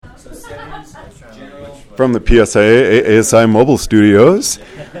From the PSA ASI Mobile Studios,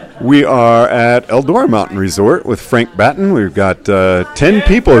 we are at Eldora Mountain Resort with Frank Batten. We've got 10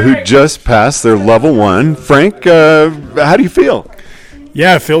 people who just passed their level 1. Frank, how do you feel?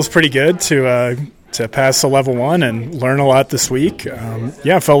 Yeah, it feels pretty good to pass the level 1 and learn a lot this week.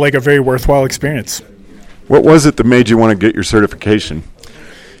 It felt like a very worthwhile experience. What was it that made you want to get your certification?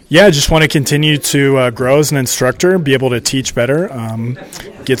 Yeah, I just want to continue to grow as an instructor, be able to teach better,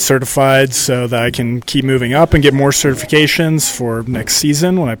 get certified so that I can keep moving up and get more certifications for next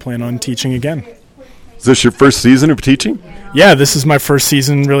season when I plan on teaching again. Is this your first season of teaching? Yeah, this is my first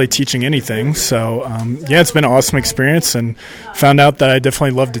season really teaching anything. So, it's been an awesome experience and found out that I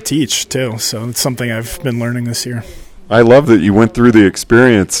definitely love to teach too. So it's something I've been learning this year. I love that you went through the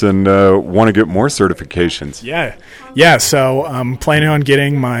experience and want to get more certifications. Yeah. So I'm planning on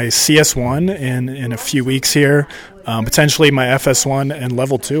getting my CS1 in a few weeks here, potentially my FS1 and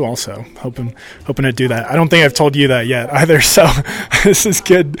level 2 also. Hoping to do that. I don't think I've told you that yet either, so this is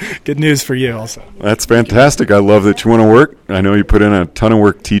good news for you also. That's fantastic. I love that you want to work. I know you put in a ton of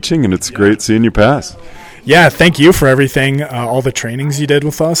work teaching, and it's great seeing you pass. Yeah, thank you for everything, all the trainings you did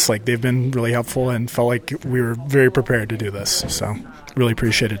with us. They've been really helpful and felt like we were very prepared to do this. So really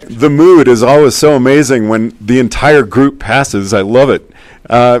appreciate it. The mood is always so amazing when the entire group passes. I love it.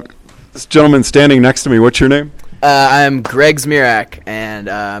 This gentleman standing next to me, what's your name? I'm Greg Zmirak, and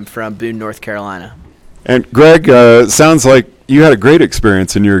I'm from Boone, North Carolina. And Greg, sounds like you had a great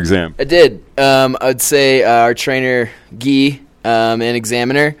experience in your exam. I did. I'd say our trainer, Guy, and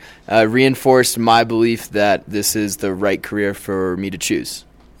examiner, reinforced my belief that this is the right career for me to choose.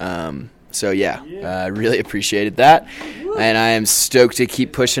 I really appreciated that, and I am stoked to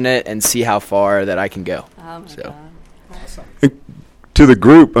keep pushing it and see how far that I can go. God. Awesome. To the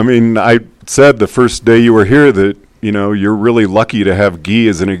group, I said the first day you were here that you're really lucky to have Guy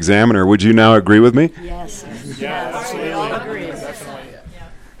as an examiner. Would you now agree with me? Yes. We all agree.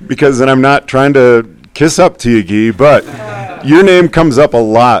 Because, and I'm not trying to kiss up to you, Guy, but your name comes up a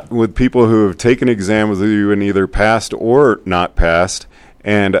lot with people who have taken exams with you and either passed or not passed,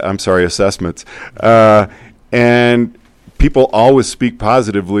 and assessments. And people always speak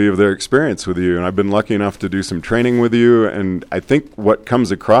positively of their experience with you, and I've been lucky enough to do some training with you, and I think what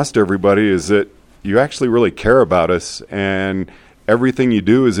comes across to everybody is that you actually really care about us, and everything you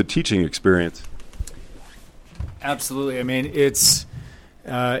do is a teaching experience. Absolutely.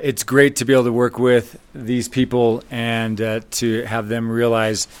 It's great to be able to work with these people and to have them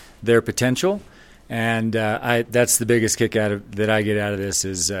realize their potential. And that's the biggest kick that I get out of this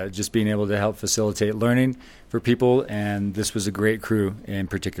is just being able to help facilitate learning for people. And this was a great crew in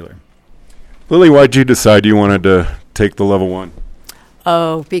particular. Lily, why did you decide you wanted to take the level 1?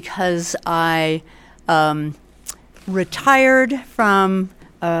 Oh, because I retired from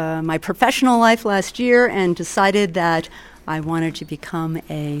my professional life last year and decided that I wanted to become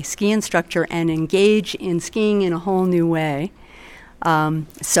a ski instructor and engage in skiing in a whole new way.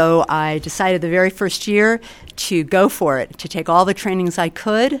 So I decided the very first year to go for it, to take all the trainings I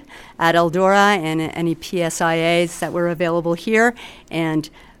could at Eldora and any PSIAs that were available here, and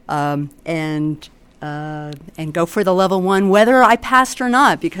go for the level 1, whether I passed or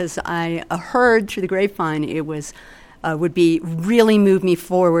not, because I heard through the grapevine it was would be really move me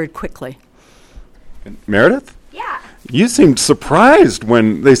forward quickly. Meredith? Yeah. You seemed surprised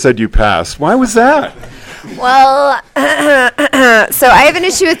when they said you passed. Why was that? Well, so I have an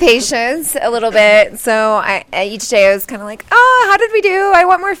issue with patience a little bit. So each day I was kind of like, oh, how did we do? I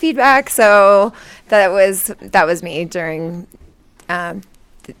want more feedback. So that was me during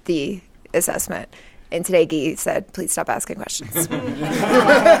the assessment. And today Guy said, please stop asking questions. So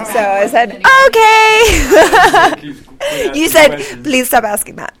I said, okay. You said, please stop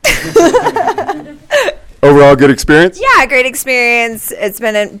asking that. Overall good experience? Yeah, great experience. It's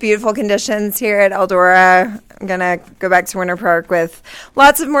been in beautiful conditions here at Eldora. I'm going to go back to Winter Park with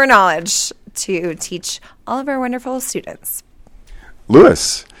lots of more knowledge to teach all of our wonderful students.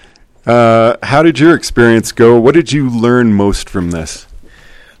 Lewis, how did your experience go? What did you learn most from this?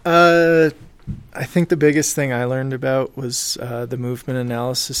 I think the biggest thing I learned about was the movement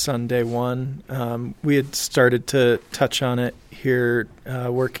analysis on day 1. We had started to touch on it here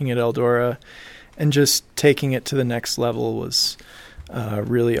working at Eldora, and just taking it to the next level was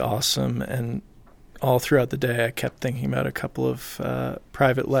really awesome. And all throughout the day, I kept thinking about a couple of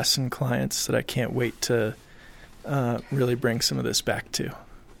private lesson clients that I can't wait to really bring some of this back to.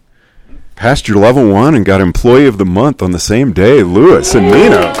 Passed your level 1 and got Employee of the Month on the same day, Lewis and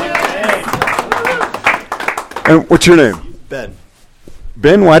Nina. And what's your name? Ben.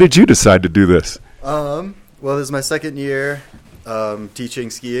 Ben, why did you decide to do this? Well, this is my second year teaching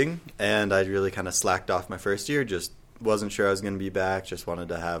skiing, and I really kind of slacked off my first year. Just wasn't sure I was going to be back. Just wanted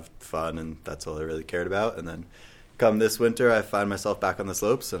to have fun, and that's all I really cared about. And then come this winter, I find myself back on the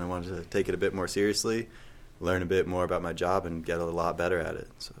slopes, and I wanted to take it a bit more seriously, learn a bit more about my job, and get a lot better at it.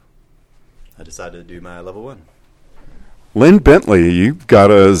 So I decided to do my level 1. Lynn Bentley, you've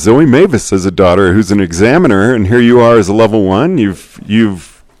got a Zoe Mavis as a daughter who's an examiner, and here you are as a level 1.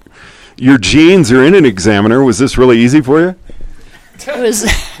 Your genes are in an examiner. Was this really easy for you? It was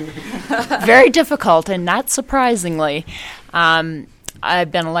very difficult, and not surprisingly.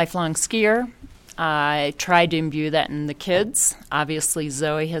 I've been a lifelong skier. I tried to imbue that in the kids. Obviously,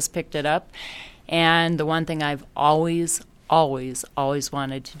 Zoe has picked it up. And the one thing I've always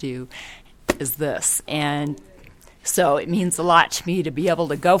wanted to do is this. And so it means a lot to me to be able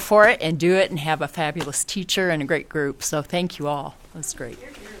to go for it and do it and have a fabulous teacher and a great group. So thank you all. It was great.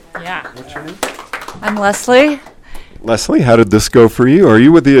 Yeah. What's your name? I'm Leslie. Leslie, how did this go for you? Are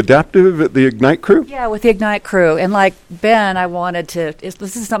you with the Adaptive at the Ignite crew? Yeah, with the Ignite crew. And like Ben, I wanted to,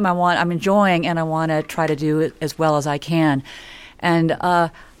 this is something I'm enjoying, and I want to try to do it as well as I can. And I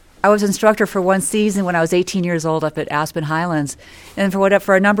was instructor for one season when I was 18 years old up at Aspen Highlands. And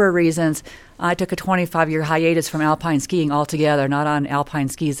for a number of reasons, I took a 25-year hiatus from alpine skiing altogether, not on alpine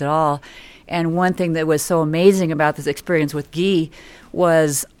skis at all. And one thing that was so amazing about this experience with Guy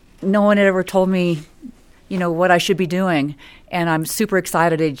was no one had ever told me, what I should be doing. And I'm super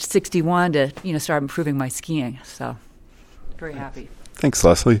excited at age 61 to, start improving my skiing. So very happy. Thanks,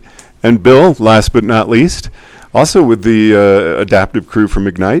 Leslie. And Bill, last but not least, also with the Adaptive crew from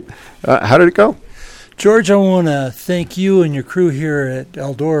Ignite. How did it go? George, I want to thank you and your crew here at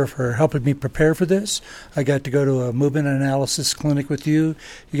Eldora for helping me prepare for this. I got to go to a movement analysis clinic with you.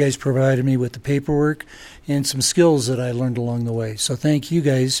 You guys provided me with the paperwork and some skills that I learned along the way. So thank you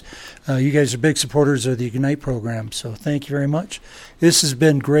guys. You guys are big supporters of the Ignite program, so thank you very much. This has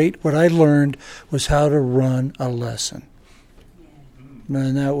been great. What I learned was how to run a lesson.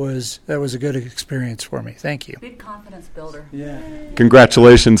 And that was a good experience for me. Thank you. Big confidence builder. Yeah.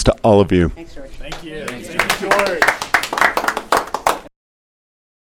 Congratulations to all of you. Thanks, George. Thank you. Thank you, George.